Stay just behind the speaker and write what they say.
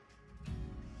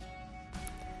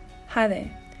Hi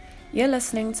there. You're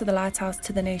listening to the Lighthouse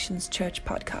to the Nations Church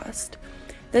podcast.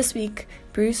 This week,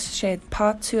 Bruce shared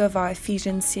part 2 of our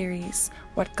Ephesians series,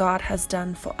 What God Has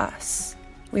Done for Us.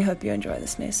 We hope you enjoy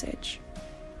this message.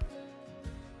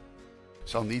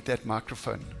 So I'll need that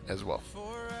microphone as well.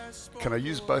 Can I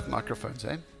use both microphones,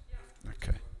 eh?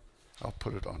 Okay, I'll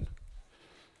put it on.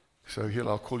 So here,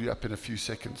 I'll call you up in a few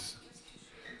seconds.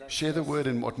 Share the word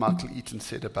and what Michael Eaton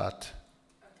said about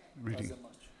reading.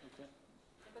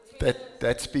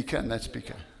 That speaker and that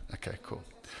speaker. Okay, cool.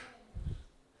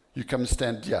 You come and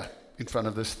stand, in front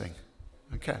of this thing.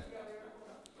 Okay.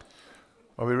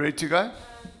 Are we ready to go?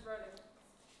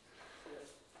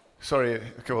 Sorry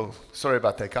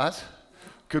about that, guys.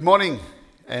 Good morning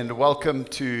and welcome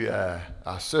to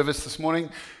our service this morning.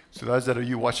 To those that are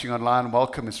you watching online,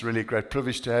 welcome. It's really a great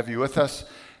privilege to have you with us.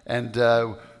 And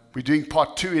we're doing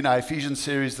part 2 in our Ephesians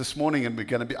series this morning, and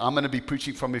I'm going to be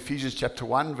preaching from Ephesians chapter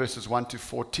 1, verses 1 to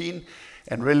 14,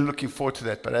 and really looking forward to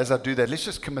that. But as I do that, let's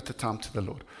just commit the time to the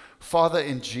Lord. Father,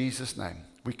 in Jesus' name,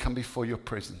 we come before your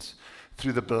presence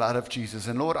through the blood of Jesus.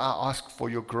 And Lord, I ask for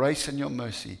your grace and your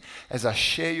mercy as I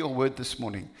share your word this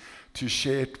morning, to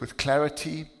share it with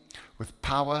clarity, with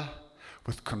power,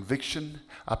 with conviction.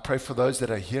 I pray for those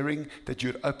that are hearing that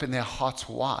you would open their hearts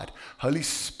wide. Holy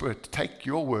Spirit, take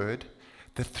your word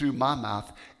that through my mouth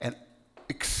and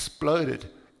exploded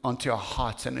onto our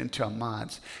hearts and into our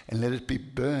minds, and let it be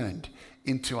burned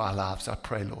into our lives. I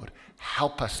pray, Lord,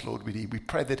 help us, Lord. We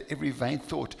pray that every vain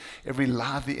thought, every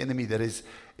lie of the enemy that is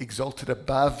exalted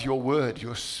above your word,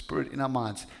 your spirit in our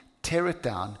minds, tear it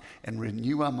down and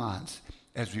renew our minds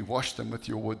as we wash them with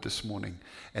your word this morning,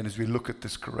 and as we look at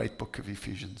this great book of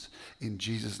Ephesians. In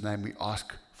Jesus' name we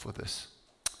ask for this.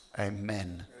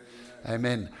 Amen.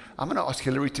 Amen. I'm going to ask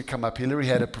Hillary to come up. Hillary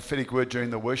had a prophetic word during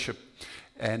the worship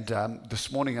and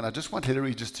this morning, and I just want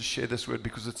Hillary just to share this word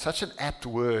because it's such an apt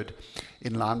word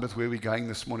in line with where we're going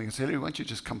this morning. So Hillary, why don't you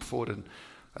just come forward, and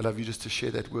I'd love you just to share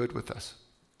that word with us.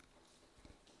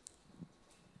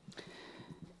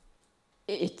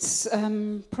 It's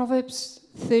Proverbs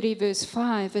 30 verse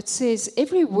 5. It says,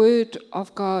 every word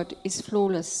of God is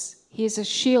flawless. He is a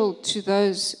shield to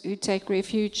those who take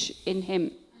refuge in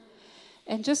him.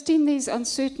 And just in these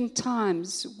uncertain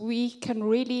times, we can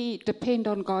really depend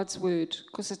on God's word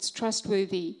because it's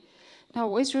trustworthy. Now,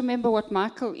 always remember what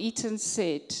Michael Eaton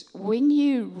said. When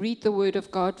you read the word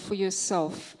of God for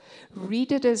yourself,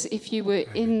 read it as if you were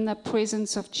in the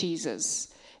presence of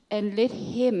Jesus, and let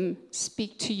him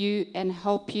speak to you and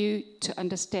help you to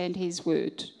understand his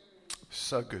word.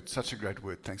 So good. Such a great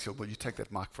word. Thanks, Hill. Will you take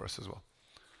that mic for us as well?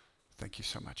 Thank you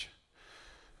so much.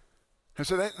 And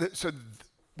so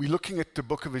we're looking at the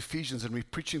book of Ephesians, and we're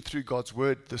preaching through God's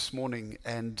word this morning.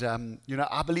 And,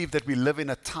 I believe that we live in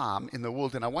a time in the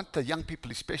world, and I want the young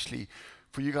people especially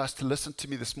for you guys to listen to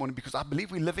me this morning, because I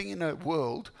believe we're living in a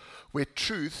world where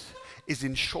truth is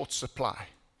in short supply.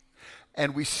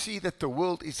 And we see that the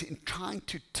world is trying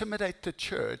to intimidate the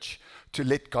church to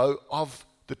let go of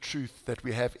the truth that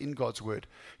we have in God's word.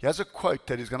 Here's a quote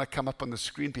that is going to come up on the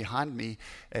screen behind me,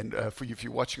 and for you, if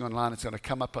you're watching online, it's going to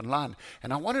come up online.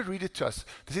 And I want to read it to us.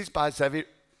 This is by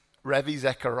Ravi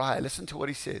Zachariah. Listen to what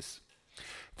he says.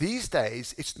 These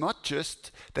days, it's not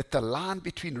just that the line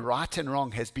between right and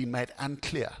wrong has been made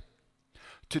unclear.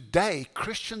 Today,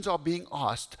 Christians are being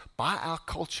asked by our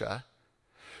culture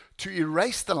to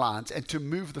erase the lines and to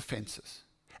move the fences.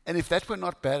 And if that were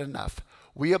not bad enough,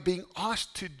 we are being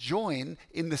asked to join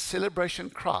in the celebration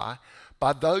cry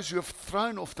by those who have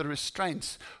thrown off the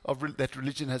restraints that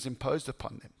religion has imposed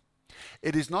upon them.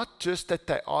 It is not just that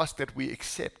they ask that we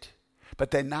accept,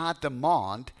 but they now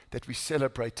demand that we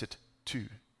celebrate it too.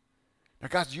 Now,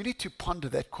 guys, you need to ponder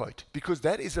that quote, because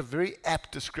that is a very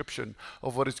apt description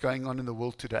of what is going on in the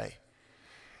world today.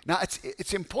 Now,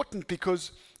 it's important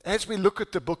because as we look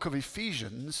at the book of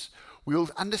Ephesians, we'll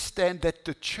understand that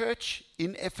the church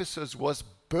in Ephesus was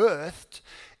birthed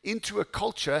into a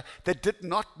culture that did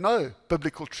not know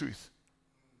biblical truth.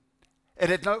 It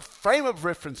had no frame of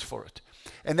reference for it.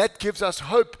 And that gives us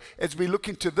hope as we look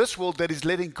into this world that is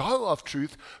letting go of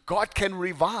truth. God can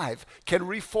revive, can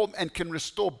reform, and can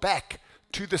restore back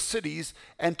to the cities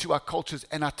and to our cultures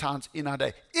and our towns in our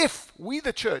day. If we,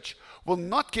 the church, will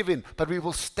not give in, but we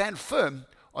will stand firm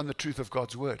on the truth of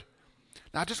God's word.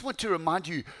 Now, I just want to remind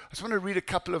you, I just want to read a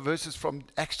couple of verses from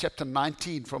Acts chapter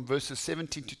 19, from verses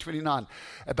 17 to 29,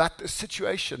 about the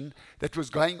situation that was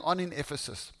going on in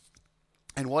Ephesus.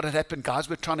 And what had happened, guys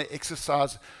were trying to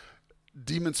exorcise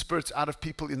demon spirits out of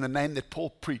people in the name that Paul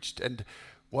preached. And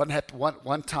one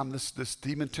time this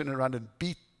demon turned around and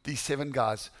beat these 7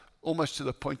 guys almost to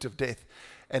the point of death.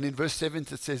 And in verse 7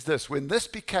 it says this: when this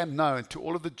became known to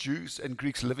all of the Jews and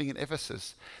Greeks living in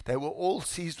Ephesus, they were all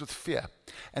seized with fear,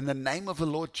 and the name of the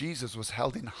Lord Jesus was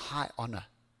held in high honor.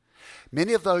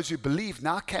 Many of those who believed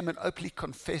now came and openly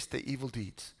confessed their evil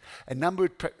deeds. A number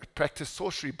who practiced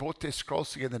sorcery brought their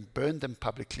scrolls together and burned them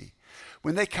publicly.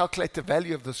 When they calculate the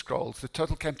value of the scrolls, the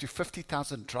total came to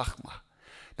 50,000 drachma.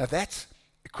 Now that's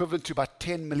equivalent to about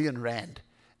 10 million rand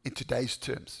in today's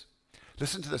terms.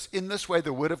 Listen to this. In this way,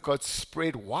 the word of God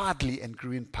spread widely and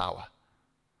grew in power.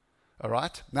 All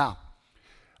right? Now,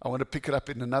 I want to pick it up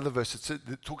in another verse.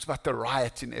 It talks about the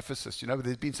riots in Ephesus. You know,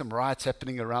 there's been some riots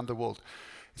happening around the world.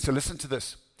 So listen to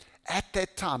this. At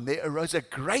that time, there arose a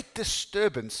great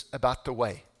disturbance about the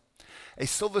way. A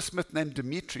silversmith named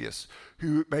Demetrius,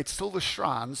 who made silver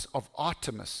shrines of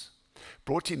Artemis,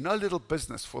 brought in no little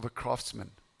business for the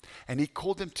craftsmen. And he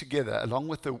called them together along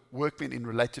with the workmen in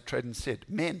related trade and said,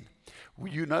 men,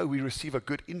 you know we receive a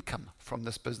good income from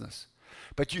this business.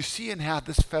 But you see in how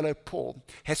this fellow Paul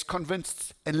has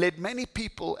convinced and led many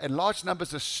people and large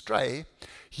numbers astray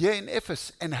here in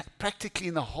Ephesus and practically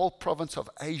in the whole province of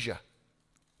Asia.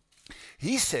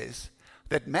 He says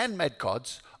that man-made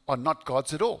gods are not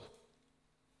gods at all.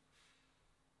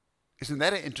 Isn't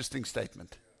that an interesting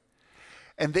statement?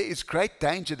 And there is great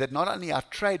danger that not only our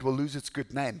trade will lose its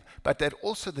good name, but that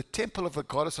also the temple of the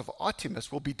goddess of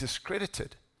Artemis will be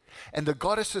discredited. And the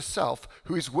goddess herself,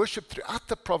 who is worshipped throughout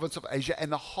the province of Asia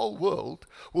and the whole world,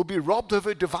 will be robbed of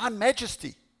her divine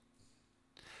majesty.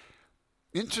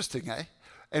 Interesting, eh?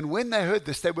 And when they heard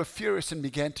this, they were furious and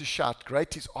began to shout,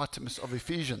 great is Artemis of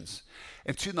Ephesians.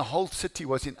 And soon the whole city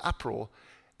was in uproar.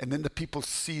 And then the people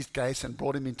seized Gaius and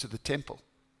brought him into the temple,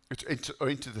 or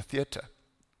into the theater.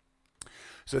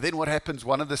 So then what happens?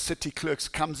 One of the city clerks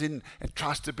comes in and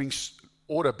tries to bring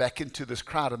order back into this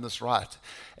crowd and this riot.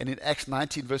 And in Acts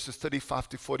 19, verses 35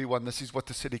 to 41, this is what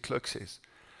the city clerk says.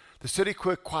 The city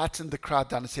clerk quietened the crowd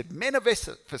down and said, men of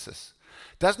Ephesus,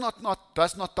 does not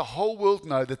the whole world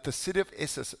know that the city of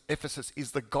Ephesus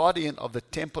is the guardian of the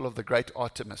temple of the great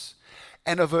Artemis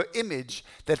and of her image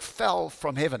that fell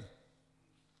from heaven?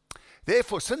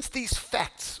 Therefore, since these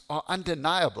facts are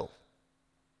undeniable,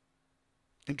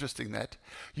 interesting that,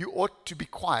 you ought to be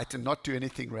quiet and not do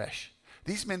anything rash.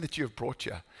 These men that you have brought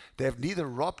here, they have neither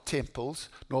robbed temples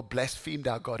nor blasphemed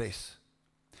our goddess.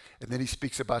 And then he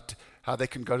speaks about how they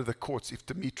can go to the courts if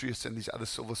Demetrius and these other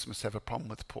silversmiths have a problem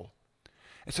with Paul.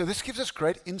 And so this gives us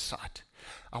great insight.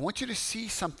 I want you to see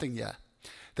something here,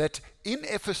 that in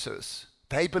Ephesus,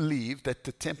 they believed that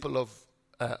the temple of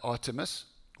Artemis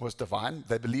was divine.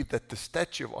 They believed that the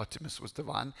statue of Artemis was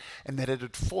divine and that it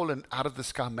had fallen out of the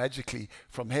sky magically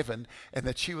from heaven and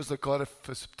that she was the god of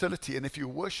fertility. And if you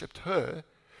worshipped her,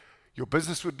 your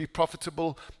business would be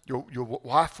profitable, your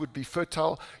wife would be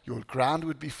fertile, your ground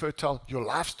would be fertile, your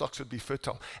livestock would be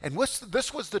fertile. And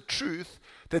this was the truth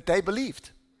that they believed.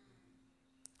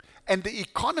 And the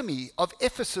economy of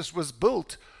Ephesus was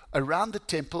built around the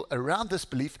temple, around this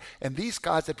belief, and these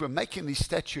guys that were making these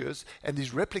statues and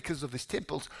these replicas of these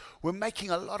temples were making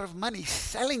a lot of money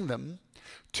selling them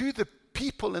to the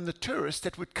people and the tourists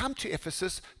that would come to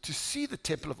Ephesus to see the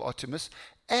temple of Artemis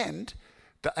and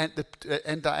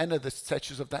Diana, the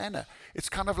statues of Diana. It's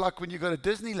kind of like when you go to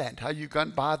Disneyland, how you go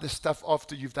and buy the stuff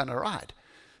after you've done a ride.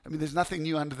 I mean, there's nothing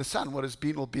new under the sun. What has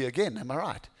been will be again, am I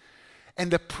right? And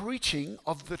the preaching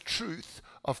of the truth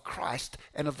of Christ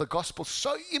and of the gospel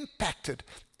so impacted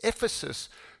Ephesus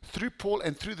through Paul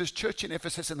and through this church in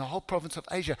Ephesus and the whole province of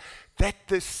Asia that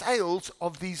the sales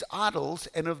of these idols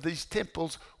and of these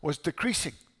temples was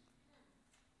decreasing.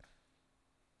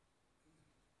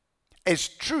 As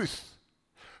truth,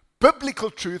 biblical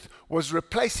truth, was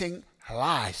replacing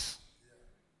lies.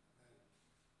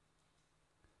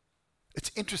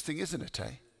 It's interesting, isn't it,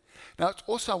 eh? Now, it's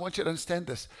also, I want you to understand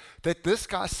this, that this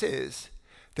guy says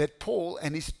that Paul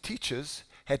and his teachers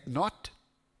had not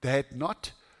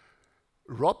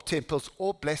robbed temples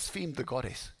or blasphemed the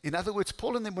goddess. In other words,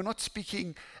 Paul and them were not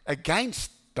speaking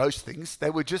against those things. They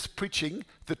were just preaching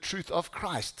the truth of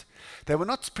Christ. They were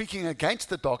not speaking against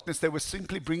the darkness. They were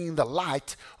simply bringing the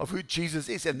light of who Jesus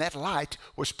is, and that light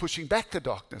was pushing back the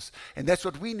darkness. And that's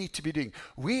what we need to be doing.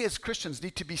 We as Christians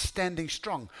need to be standing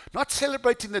strong, not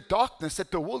celebrating the darkness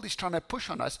that the world is trying to push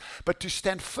on us, but to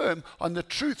stand firm on the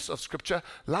truths of Scripture,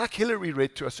 like Hillary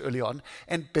read to us early on,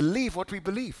 and believe what we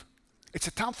believe. It's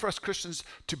a time for us Christians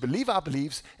to believe our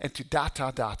beliefs and to doubt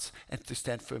our doubts and to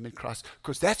stand firm in Christ,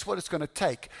 because that's what it's going to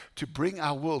take to bring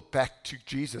our world back to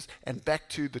Jesus and back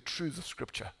to the truths of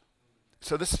Scripture.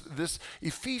 So this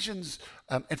Ephesians,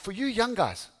 and for you young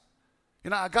guys, you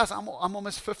know, guys, I'm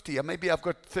almost 50, and maybe I've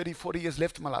got 30, 40 years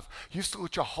left in my life. You've still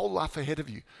got your whole life ahead of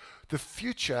you. the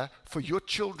future for your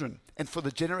children and for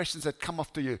the generations that come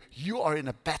after you. You are in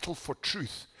a battle for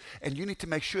truth. And you need to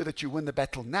make sure that you win the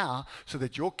battle now so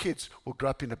that your kids will grow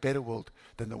up in a better world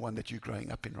than the one that you're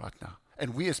growing up in right now.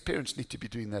 And we as parents need to be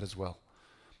doing that as well.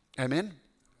 Amen?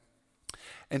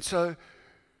 And so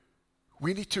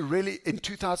we need to really, in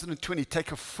 2020,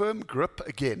 take a firm grip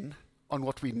again on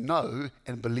what we know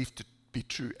and believe to be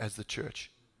true as the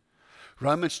church.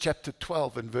 Romans chapter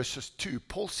 12 and verses 2,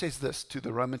 Paul says this to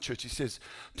the Roman church. He says,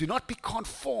 do not be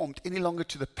conformed any longer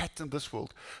to the pattern of this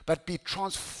world, but be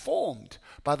transformed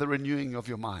by the renewing of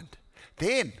your mind.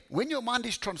 Then, when your mind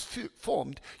is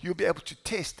transformed, you'll be able to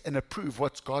test and approve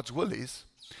what God's will is.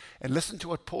 And listen to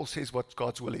what Paul says what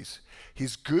God's will is.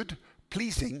 His good,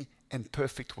 pleasing, and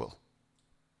perfect will.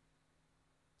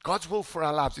 God's will for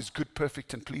our lives is good,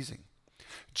 perfect, and pleasing.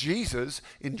 Jesus,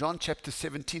 in John chapter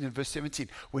 17 and verse 17,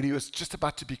 when he was just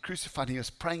about to be crucified, he was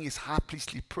praying his high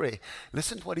priestly prayer.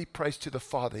 Listen to what he prays to the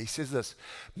Father. He says this,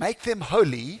 make them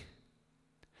holy,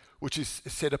 which is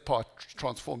set apart,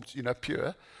 transformed,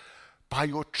 pure, by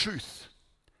your truth.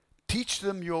 Teach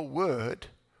them your word,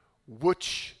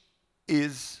 which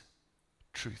is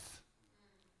truth.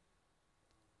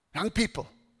 Young people,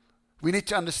 we need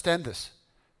to understand this,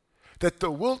 that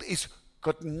the world is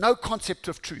got no concept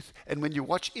of truth. And when you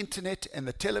watch internet and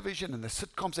the television and the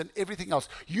sitcoms and everything else,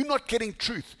 you're not getting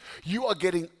truth. You are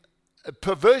getting a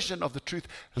perversion of the truth,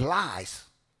 lies.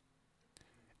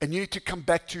 And you need to come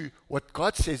back to what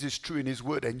God says is true in his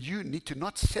word. And you need to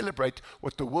not celebrate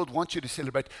what the world wants you to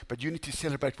celebrate, but you need to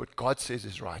celebrate what God says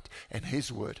is right and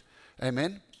his word.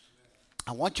 Amen?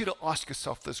 I want you to ask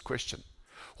yourself this question.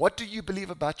 What do you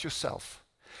believe about yourself?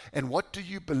 And what do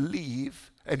you believe,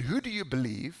 and who do you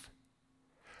believe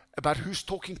about who's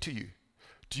talking to you?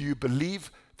 Do you believe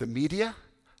the media,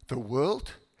 the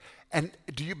world? And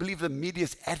do you believe the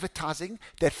media's advertising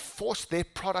that force their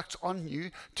products on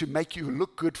you to make you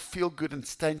look good, feel good, and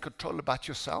stay in control about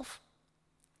yourself?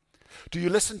 Do you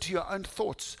listen to your own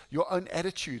thoughts, your own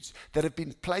attitudes that have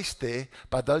been placed there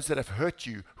by those that have hurt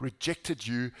you, rejected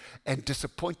you, and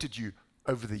disappointed you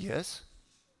over the years?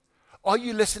 Are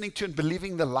you listening to and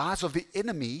believing the lies of the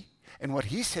enemy and what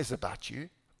he says about you?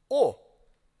 Or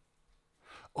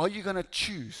are you going to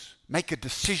choose, make a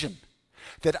decision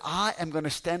that I am going to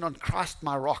stand on Christ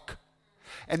my rock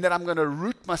and that I'm going to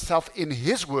root myself in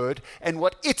his word and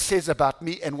what it says about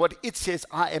me and what it says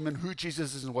I am and who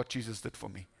Jesus is and what Jesus did for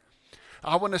me?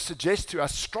 I want to suggest to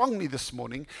us strongly this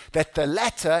morning that the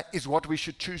latter is what we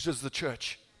should choose as the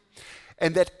church.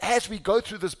 And that as we go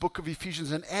through this book of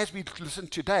Ephesians and as we listen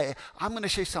today, I'm going to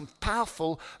share some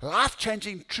powerful,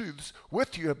 life-changing truths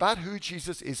with you about who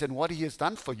Jesus is and what he has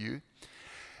done for you.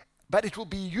 But it will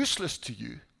be useless to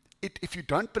you if you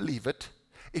don't believe it,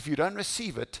 if you don't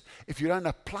receive it, if you don't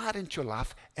apply it into your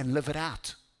life and live it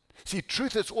out. See,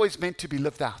 truth is always meant to be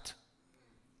lived out.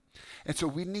 And so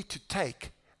we need to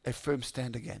take a firm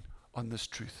stand again on this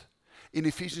truth. In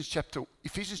Ephesians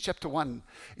chapter 1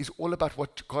 is all about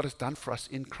what God has done for us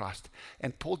in Christ.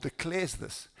 And Paul declares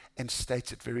this and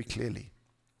states it very clearly.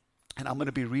 And I'm going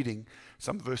to be reading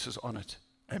some verses on it.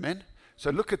 Amen? So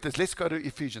look at this. Let's go to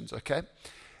Ephesians, okay?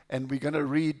 And we're going to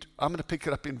read, I'm going to pick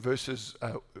it up in verses,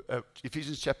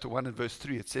 Ephesians chapter 1 and verse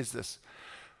 3. It says this,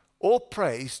 all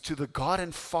praise to the God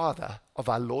and Father of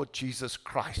our Lord Jesus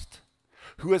Christ,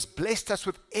 who has blessed us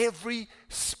with every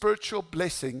spiritual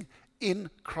blessing in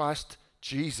Christ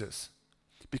Jesus,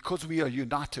 because we are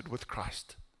united with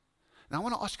Christ. Now I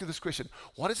want to ask you this question.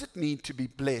 What does it mean to be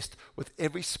blessed with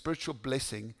every spiritual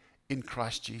blessing in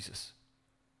Christ Jesus?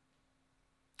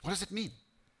 What does it mean?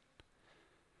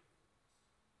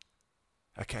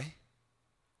 Okay?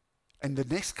 And the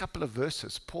next couple of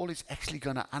verses, Paul is actually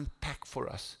going to unpack for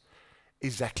us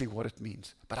exactly what it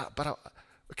means.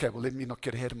 Okay, well, let me not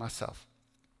get ahead of myself.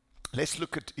 Let's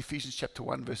look at Ephesians chapter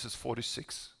 1, verses 4 to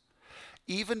 6.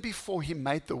 Even before he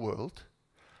made the world,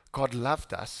 God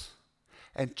loved us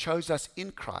and chose us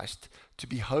in Christ to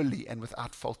be holy and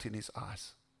without fault in his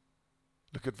eyes.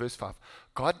 Look at verse 5.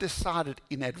 God decided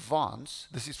in advance,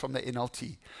 this is from the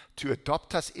NLT, to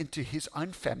adopt us into his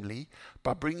own family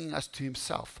by bringing us to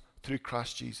himself through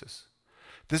Christ Jesus.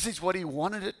 This is what he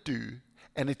wanted to do,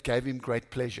 and it gave him great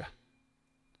pleasure.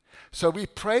 So we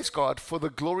praise God for the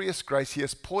glorious grace he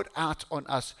has poured out on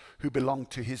us who belong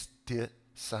to his dear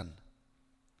Son.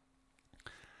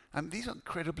 And these are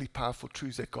incredibly powerful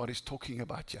truths that God is talking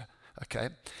about here, okay?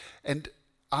 And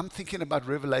I'm thinking about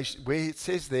Revelation, where it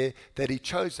says there that he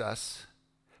chose us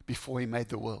before he made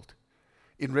the world.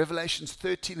 In Revelations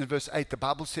 13 and verse 8, the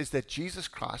Bible says that Jesus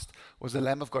Christ was the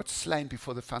Lamb of God slain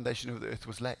before the foundation of the earth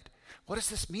was laid. What does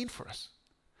this mean for us?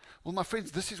 Well, my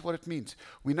friends, this is what it means.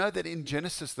 We know that in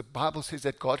Genesis, the Bible says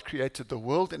that God created the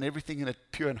world and everything in it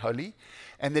pure and holy,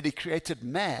 and that he created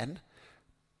man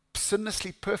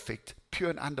sinlessly perfect, pure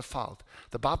and undefiled.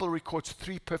 The Bible records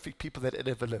 3 perfect people that had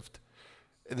ever lived,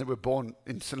 and they were born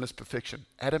in sinless perfection: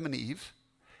 Adam and Eve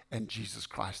and Jesus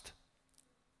Christ.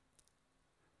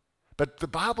 But the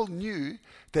Bible knew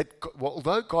that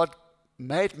although God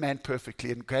made man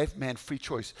perfectly and gave man free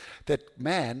choice, that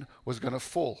man was going to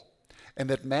fall, and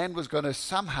that man was going to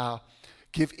somehow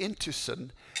give in to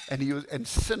sin, and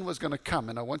sin was going to come.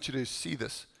 And I want you to see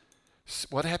this.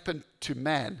 What happened to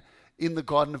man in the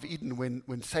Garden of Eden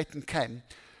when Satan came,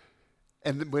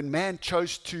 and when man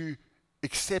chose to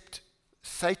accept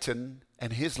Satan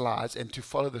and his lies and to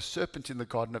follow the serpent in the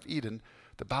Garden of Eden,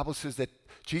 the Bible says that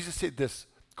Jesus said this,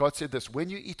 God said this: when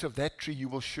you eat of that tree, you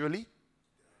will surely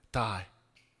die.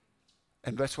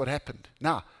 And that's what happened.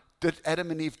 Now, did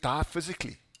Adam and Eve die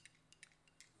physically?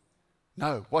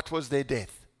 No. What was their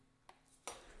death?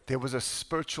 There was a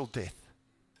spiritual death.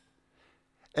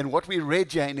 And what we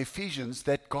read here in Ephesians,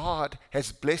 that God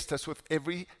has blessed us with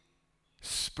every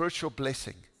spiritual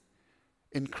blessing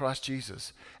in Christ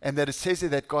Jesus. And that it says there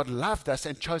that God loved us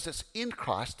and chose us in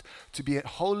Christ to be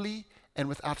holy and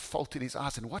without fault in his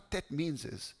eyes. And what that means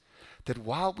is that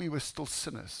while we were still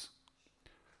sinners,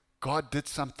 God did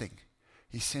something.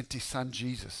 He sent his son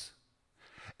Jesus.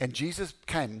 And Jesus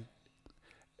came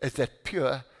as that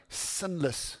pure,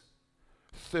 sinless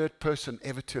third person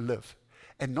ever to live.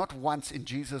 And not once in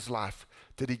Jesus' life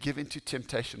did he give into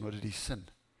temptation or did he sin.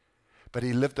 But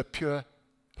he lived a pure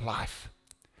life.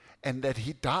 And that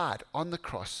he died on the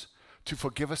cross to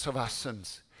forgive us of our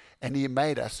sins. And he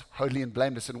made us holy and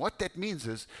blameless. And what that means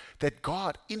is that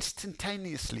God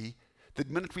instantaneously, the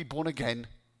minute we're born again,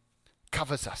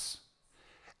 covers us.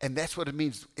 And that's what it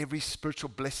means, every spiritual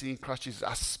blessing in Christ Jesus.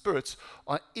 Our spirits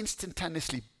are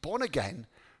instantaneously born again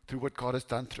through what God has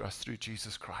done through us through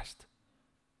Jesus Christ.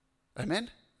 Amen?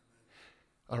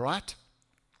 All right?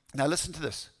 Now listen to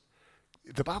this.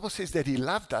 The Bible says that he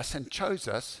loved us and chose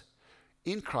us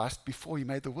in Christ before he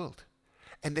made the world.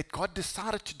 And that God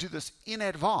decided to do this in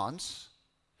advance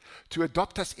to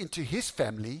adopt us into his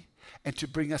family and to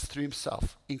bring us through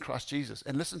himself in Christ Jesus.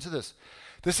 And listen to this.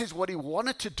 This is what he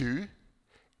wanted to do,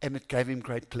 and it gave him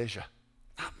great pleasure.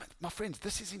 My friends,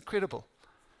 this is incredible.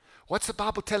 What's the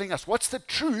Bible telling us? What's the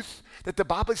truth that the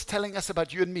Bible is telling us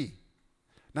about you and me?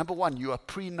 Number 1, you are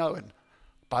pre-known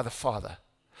by the Father.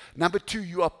 Number 2,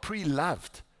 you are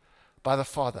pre-loved by the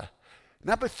Father.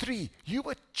 Number 3, you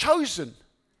were chosen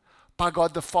by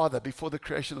God the Father before the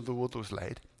creation of the world was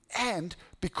laid. And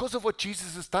because of what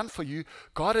Jesus has done for you,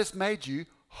 God has made you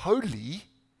holy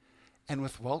and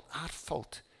without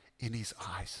fault in his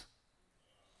eyes.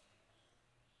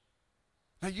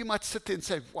 Now you might sit there and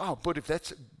say, wow, but if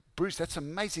that's, Bruce, that's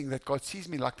amazing that God sees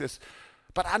me like this.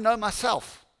 But I know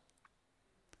myself.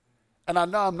 And I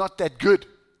know I'm not that good.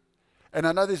 And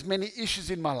I know there's many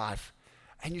issues in my life.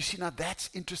 And you see, now that's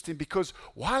interesting, because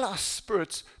while our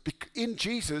spirits in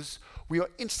Jesus, we are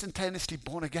instantaneously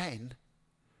born again.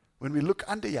 When we look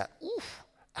under here,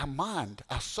 our mind,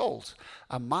 our souls,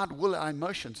 our mind, will, our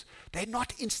emotions, they're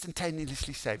not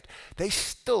instantaneously saved. They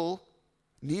still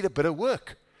need a bit of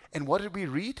work. And what did we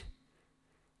read?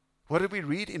 What did we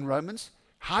read in Romans?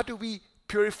 How do we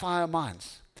purify our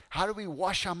minds? How do we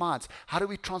wash our minds? How do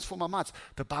we transform our minds?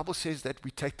 The Bible says that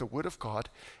we take the Word of God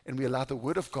and we allow the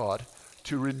Word of God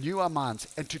to renew our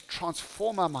minds and to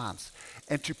transform our minds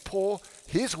and to pour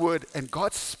his Word and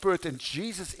God's Spirit and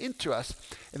Jesus into us.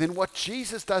 And then what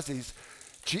Jesus does is,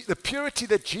 the purity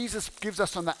that Jesus gives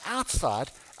us on the outside,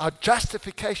 our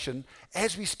justification,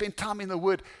 as we spend time in the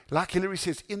Word, like Hillary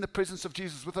says, in the presence of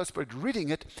Jesus with our Spirit, reading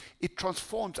it, it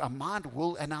transforms our mind,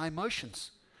 will, and our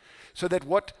emotions. So that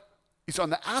what is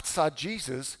on the outside,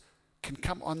 Jesus, can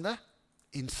come on the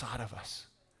inside of us.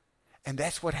 And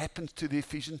that's what happens to the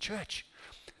Ephesian church.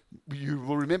 You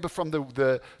will remember from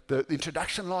the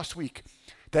introduction last week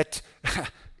that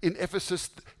in Ephesus,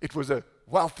 it was a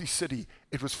wealthy city.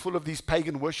 It was full of these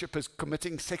pagan worshippers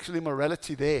committing sexual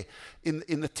immorality there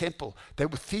in the temple.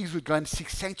 Thieves would go and seek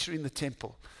sanctuary in the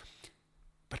temple.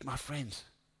 But my friends,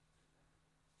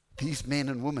 these men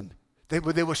and women, they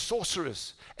were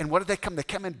sorcerers. And what did they come? They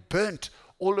came and burnt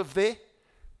all of their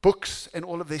books and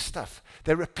all of their stuff.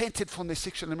 They repented from their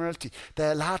sexual immorality.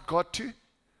 They allowed God to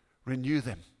renew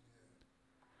them.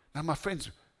 Now, my friends,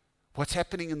 what's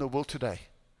happening in the world today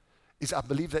is, I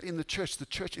believe that in the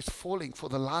church is falling for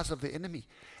the lies of the enemy.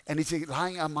 And he's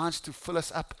allowing our minds to fill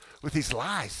us up with his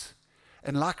lies.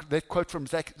 And like that quote from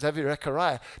Xavier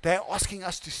Zachariah, they're asking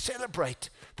us to celebrate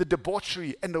the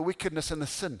debauchery and the wickedness and the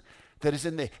sin that is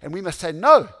in there. And we must say,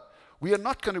 no, We are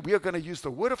going to use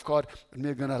the Word of God, and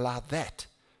we're going to allow that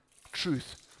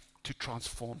truth to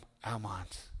transform our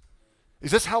minds.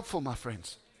 Is this helpful, my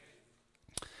friends?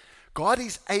 God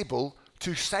is able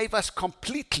to save us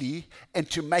completely and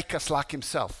to make us like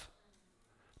himself.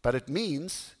 But it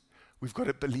means we've got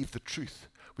to believe the truth.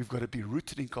 We've got to be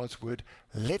rooted in God's word,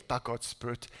 led by God's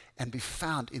Spirit, and be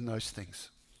found in those things.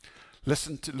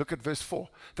 Look at verse 4.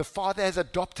 The Father has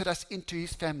adopted us into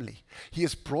his family. He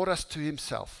has brought us to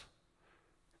himself.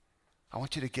 I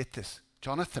want you to get this.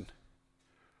 Jonathan,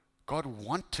 God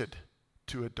wanted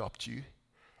to adopt you,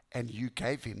 and you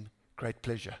gave him great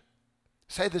pleasure.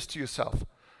 Say this to yourself.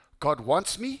 God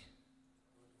wants me,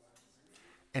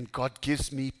 and God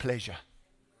gives me pleasure.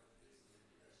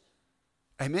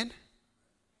 Amen?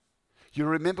 You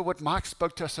remember what Mark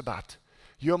spoke to us about.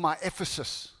 You're my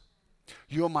Ephesus.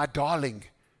 You're my darling.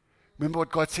 Remember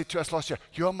what God said to us last year.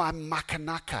 You're my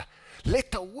makanaka.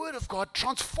 Let the word of God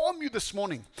transform you this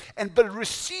morning and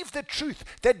receive the truth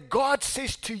that God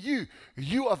says to you.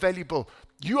 You are valuable.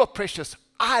 You are precious.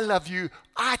 I love you.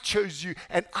 I chose you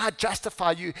and I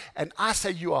justify you. And I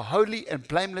say you are holy and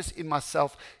blameless in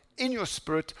myself, in your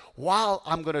spirit, while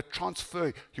I'm going to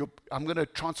transform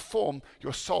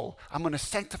your soul. I'm going to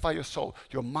sanctify your soul,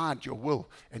 your mind, your will,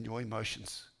 and your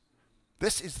emotions.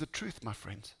 This is the truth, my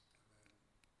friends.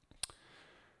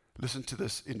 Listen to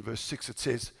this in verse 6. It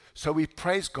says, so we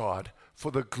praise God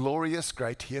for the glorious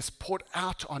grace he has poured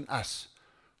out on us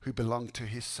who belong to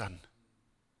his Son.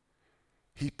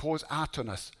 He pours out on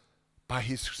us by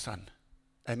his Son.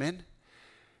 Amen?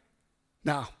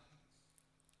 Now,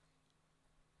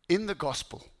 in the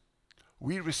gospel,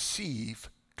 we receive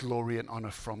glory and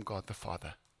honor from God the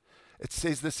Father. It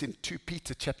says this in 2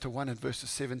 Peter chapter 1 and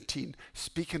verses 17,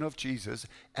 speaking of Jesus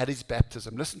at his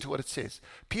baptism. Listen to what it says.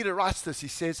 Peter writes this. He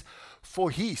says,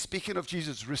 for he, speaking of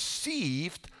Jesus,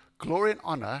 received glory and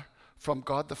honor from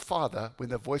God the Father when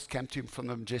the voice came to him from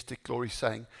the majestic glory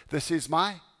saying, this is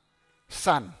my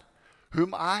Son,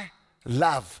 whom I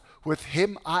love. With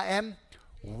him I am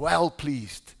well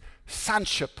pleased.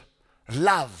 Sonship,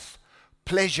 love,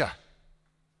 pleasure.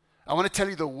 I want to tell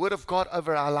you the word of God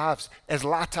over our lives as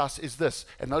Lighthouse is this,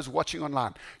 and those watching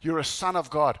online. You're a son of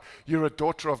God. You're a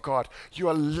daughter of God. You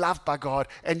are loved by God,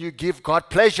 and you give God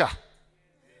pleasure.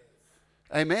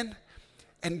 Amen?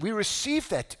 And we receive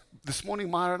that. This morning,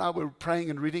 Myra and I were praying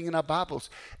and reading in our Bibles,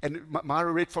 and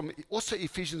Myra read from also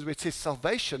Ephesians where it says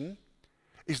salvation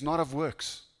is not of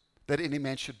works, that any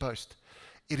man should boast.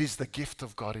 It is the gift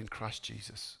of God in Christ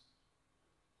Jesus.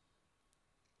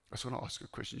 I just want to ask you a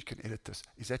question. You can edit this.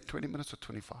 Is that 20 minutes or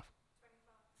 25? 25.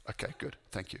 Okay, good.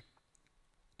 Thank you.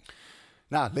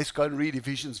 Now, let's go and read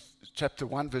Ephesians chapter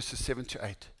 1, verses 7 to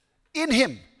 8. In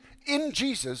him, in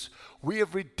Jesus, we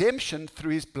have redemption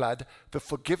through his blood, the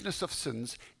forgiveness of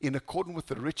sins in accordance with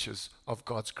the riches of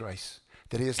God's grace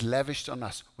that he has lavished on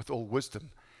us with all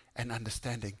wisdom and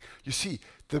understanding. You see,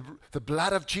 the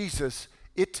blood of Jesus,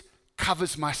 it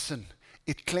covers my sin.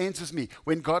 It cleanses me.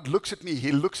 When God looks at me,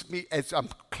 he looks at me as I'm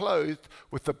clothed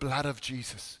with the blood of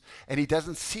Jesus. And he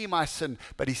doesn't see my sin,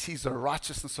 but he sees the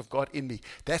righteousness of God in me.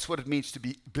 That's what it means to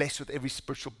be blessed with every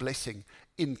spiritual blessing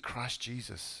in Christ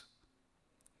Jesus.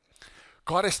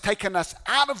 God has taken us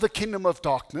out of the kingdom of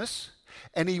darkness,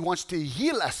 and he wants to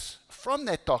heal us from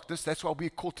that darkness. That's why we're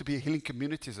called to be a healing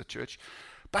community as a church.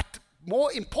 But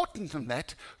more important than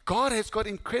that, God has got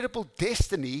incredible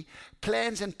destiny,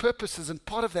 plans, and purposes, and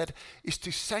part of that is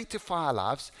to sanctify our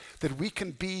lives, that we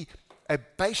can be a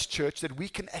base church, that we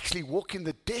can actually walk in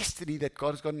the destiny that God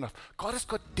has got in life. God has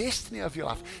got destiny of your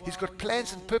life. He's got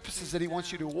plans and purposes that he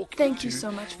wants you to walk into. Thank you so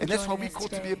much for and that's why joining we're us called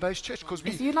today. to be a base church, because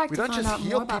we like don't just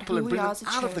heal people and bring them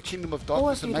out of the kingdom of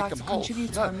darkness and make them whole.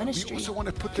 No, we also want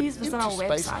to put them into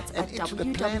space and into the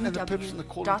plan and the purpose and the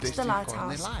call and destiny of God in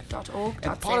their life.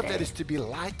 And part of that is to be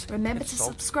light. Remember and to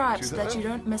salt subscribe to so the that you earth.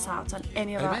 don't miss out on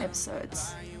any of our Amen.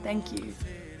 episodes. Thank you.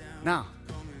 Now,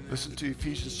 listen to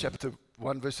Ephesians chapter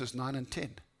 1, verses 9 and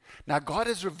 10. Now, God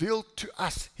has revealed to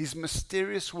us his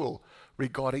mysterious will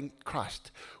regarding Christ,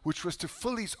 which was to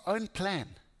fill his own plan.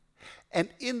 And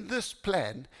in this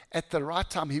plan, at the right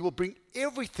time, he will bring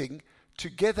everything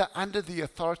together under the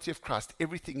authority of Christ,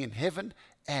 everything in heaven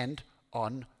and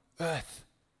on earth.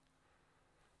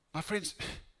 My friends,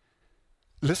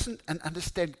 listen and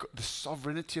understand the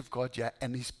sovereignty of God here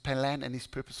and his plan and his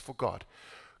purpose for God.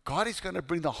 God is going to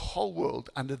bring the whole world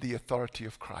under the authority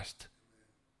of Christ.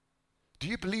 Do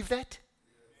you believe that?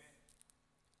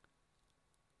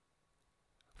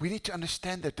 We need to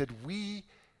understand that we,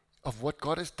 of what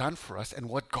God has done for us and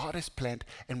what God has planned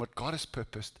and what God has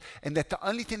purposed, and that the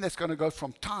only thing that's going to go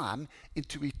from time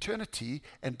into eternity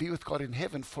and be with God in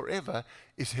heaven forever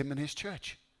is him and his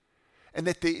church. and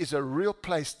that there is a real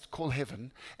place called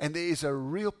heaven, and there is a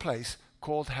real place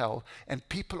called hell, and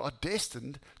people are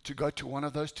destined to go to one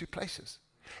of those two places.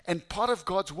 And part of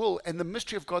God's will and the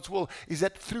mystery of God's will is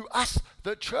that through us,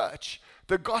 the church,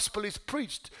 the gospel is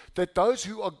preached, that those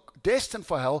who are destined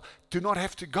for hell do not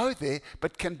have to go there,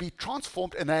 but can be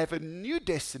transformed, and they have a new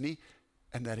destiny,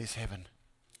 and that is heaven.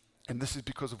 And this is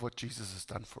because of what Jesus has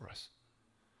done for us.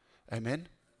 Amen.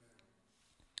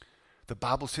 The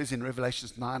Bible says in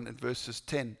Revelations 5 and verse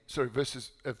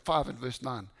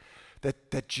 9,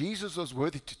 that Jesus was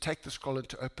worthy to take the scroll and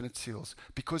to open its seals,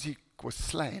 because he was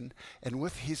slain, and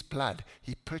with his blood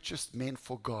he purchased men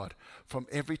for God from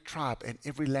every tribe and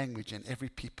every language and every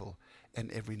people and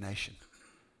every nation.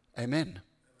 Amen.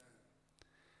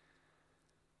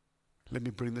 Let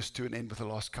me bring this to an end with the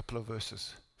last couple of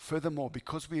verses. Furthermore,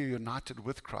 because we are united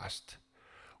with Christ,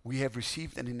 we have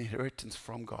received an inheritance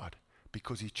from God,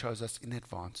 because he chose us in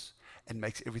advance and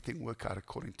makes everything work out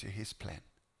according to his plan.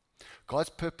 God's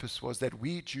purpose was that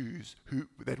we Jews who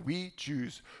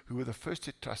were the first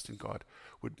to trust in God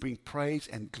would bring praise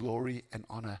and glory and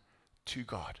honor to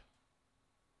God.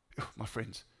 My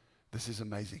friends, this is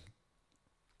amazing.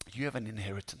 You have an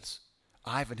inheritance.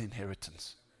 I have an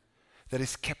inheritance that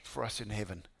is kept for us in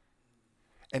heaven.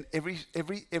 And every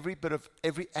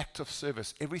act of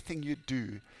service, everything you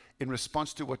do in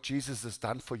response to what Jesus has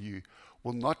done for you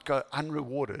will not go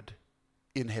unrewarded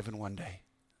in heaven one day.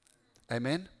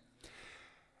 Amen?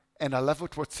 And I love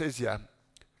what it says here.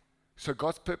 So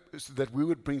God's purpose is that we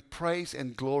would bring praise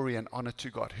and glory and honor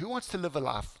to God. Who wants to live a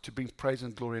life to bring praise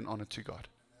and glory and honor to God?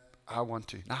 I want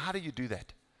to. Now, how do you do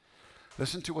that?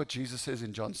 Listen to what Jesus says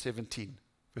in John 17,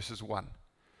 verses 1.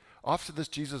 After this,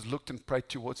 Jesus looked and prayed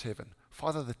towards heaven.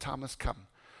 Father, the time has come.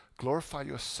 Glorify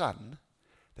your Son,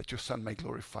 that your Son may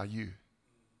glorify you.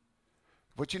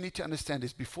 What you need to understand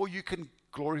is before you can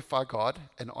glorify God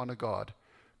and honor God,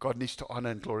 God needs to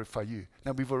honor and glorify you.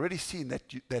 Now, we've already seen that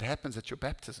that happens at your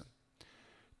baptism,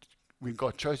 when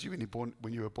God chose you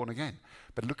when you were born again.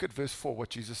 But look at verse 4, what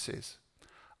Jesus says.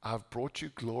 I've brought you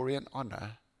glory and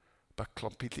honor by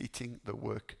completing the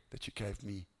work that you gave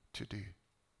me to do.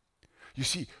 You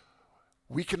see,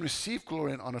 we can receive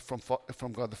glory and honor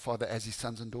from God the Father as his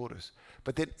sons and daughters.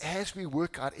 But then as we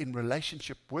work out in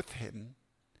relationship with him,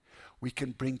 we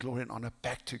can bring glory and honor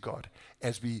back to God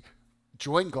as we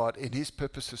join God in his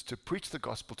purposes to preach the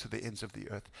gospel to the ends of the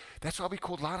earth. That's why we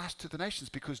call Lighthouse to the Nations,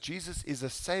 because Jesus is a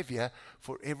savior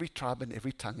for every tribe and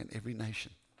every tongue and every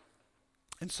nation.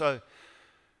 And so,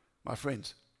 my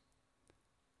friends,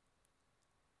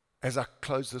 as I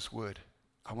close this word,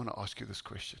 I want to ask you this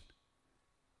question.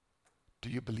 Do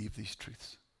you believe these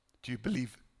truths?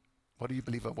 What do you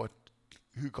believe about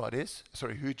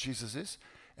who Jesus is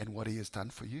and what he has done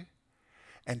for you?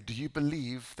 And do you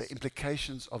believe the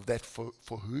implications of that for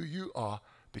who you are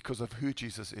because of who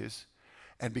Jesus is,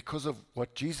 and because of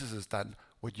what Jesus has done,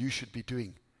 what you should be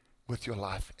doing with your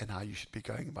life and how you should be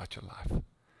going about your life?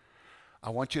 I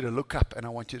want you to look up and I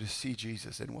want you to see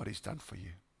Jesus and what he's done for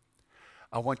you.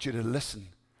 I want you to listen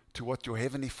to what your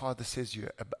Heavenly Father says you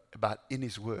about in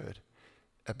his word,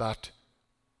 about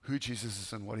who Jesus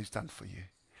is and what he's done for you.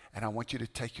 And I want you to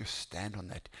take your stand on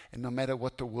that. And no matter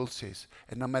what the world says,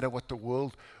 and no matter what the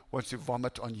world wants to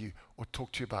vomit on you or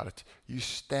talk to you about it, you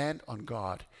stand on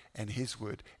God and his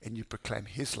word, and you proclaim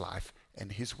his life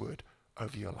and his word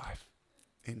over your life.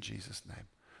 In Jesus' name.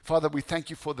 Father, we thank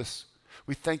you for this.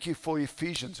 We thank you for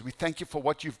Ephesians. We thank you for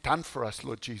what you've done for us,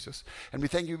 Lord Jesus. And we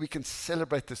thank you we can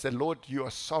celebrate this, that, Lord, you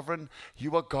are sovereign,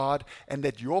 you are God, and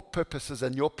that your purposes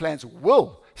and your plans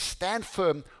will stand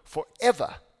firm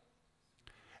forever.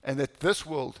 And that this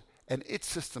world and its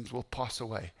systems will pass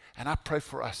away. And I pray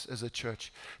for us as a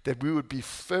church that we would be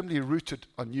firmly rooted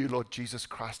on you, Lord Jesus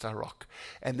Christ, our rock.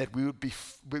 And that we would be,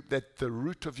 that the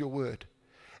root of your word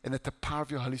and that the power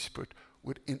of your Holy Spirit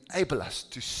would enable us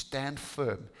to stand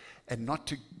firm and not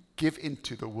to give in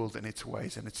to the world and its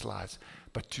ways and its lies,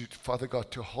 but to, Father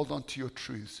God, to hold on to your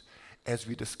truths as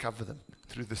we discover them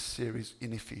through this series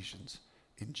in Ephesians.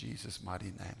 In Jesus'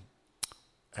 mighty name.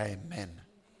 Amen.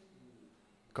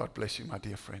 God bless you, my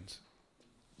dear friends.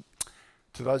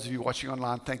 To those of you watching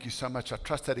online, thank you so much. I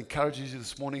trust that encourages you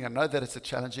this morning. I know that it's a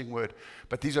challenging word,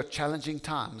 but these are challenging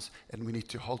times, and we need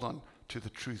to hold on to the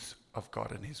truth of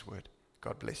God and his word.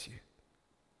 God bless you.